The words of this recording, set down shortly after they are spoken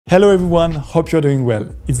Hello everyone, hope you're doing well.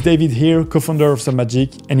 It's David here, co-founder of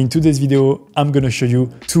Submagic, and in today's video, I'm gonna show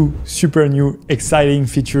you two super new, exciting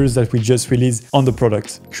features that we just released on the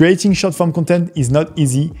product. Creating short-form content is not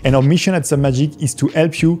easy, and our mission at Submagic is to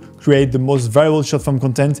help you create the most viral short-form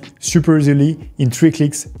content super easily in 3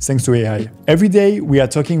 clicks thanks to AI. Every day, we are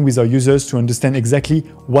talking with our users to understand exactly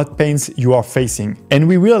what pains you are facing. And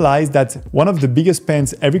we realized that one of the biggest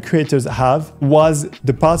pains every creators have was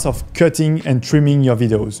the part of cutting and trimming your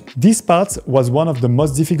videos. This part was one of the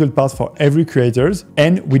most difficult parts for every creators,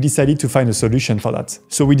 and we decided to find a solution for that.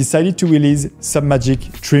 So we decided to release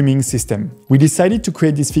Submagic trimming system. We decided to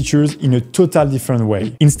create these features in a total different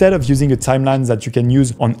way. Instead of using a timeline that you can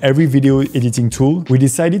use on every video editing tool, we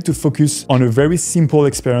decided to focus on a very simple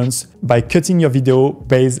experience by cutting your video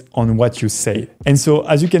based on what you say. And so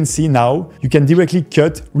as you can see now, you can directly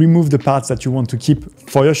cut, remove the parts that you want to keep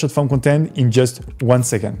for your short form content in just 1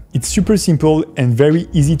 second. It's super simple and very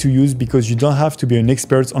easy to use because you don't have to be an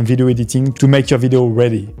expert on video editing to make your video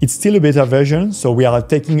ready. It's still a beta version, so we are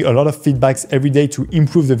taking a lot of feedbacks every day to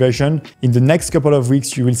improve the version. In the next couple of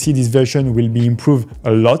weeks, you will see this version will be improved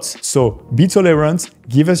a lot. So be tolerant,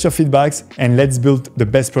 give us your feedbacks, and let's build the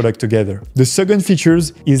best product together. The second feature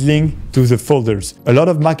is linked to the folders. A lot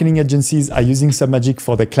of marketing agencies are using Submagic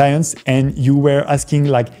for their clients, and you were asking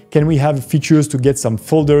like, can we have features to get some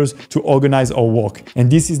folders to organize our work? And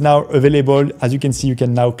this is now available. As you can see, you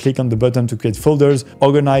can now click on the button to create folders,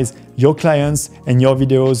 organize your clients and your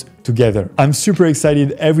videos together. I'm super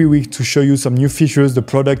excited every week to show you some new features. The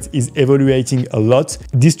product is evaluating a lot.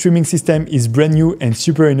 This streaming system is brand new and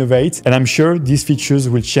super innovative, and I'm sure these features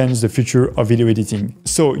will change the future of video editing.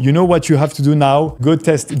 So you know what you have to do now. Go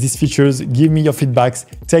test these features, give me your feedbacks,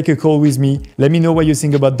 take a call with me, let me know what you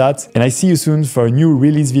think about that, and I see you soon for new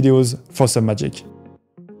release videos for Submagic.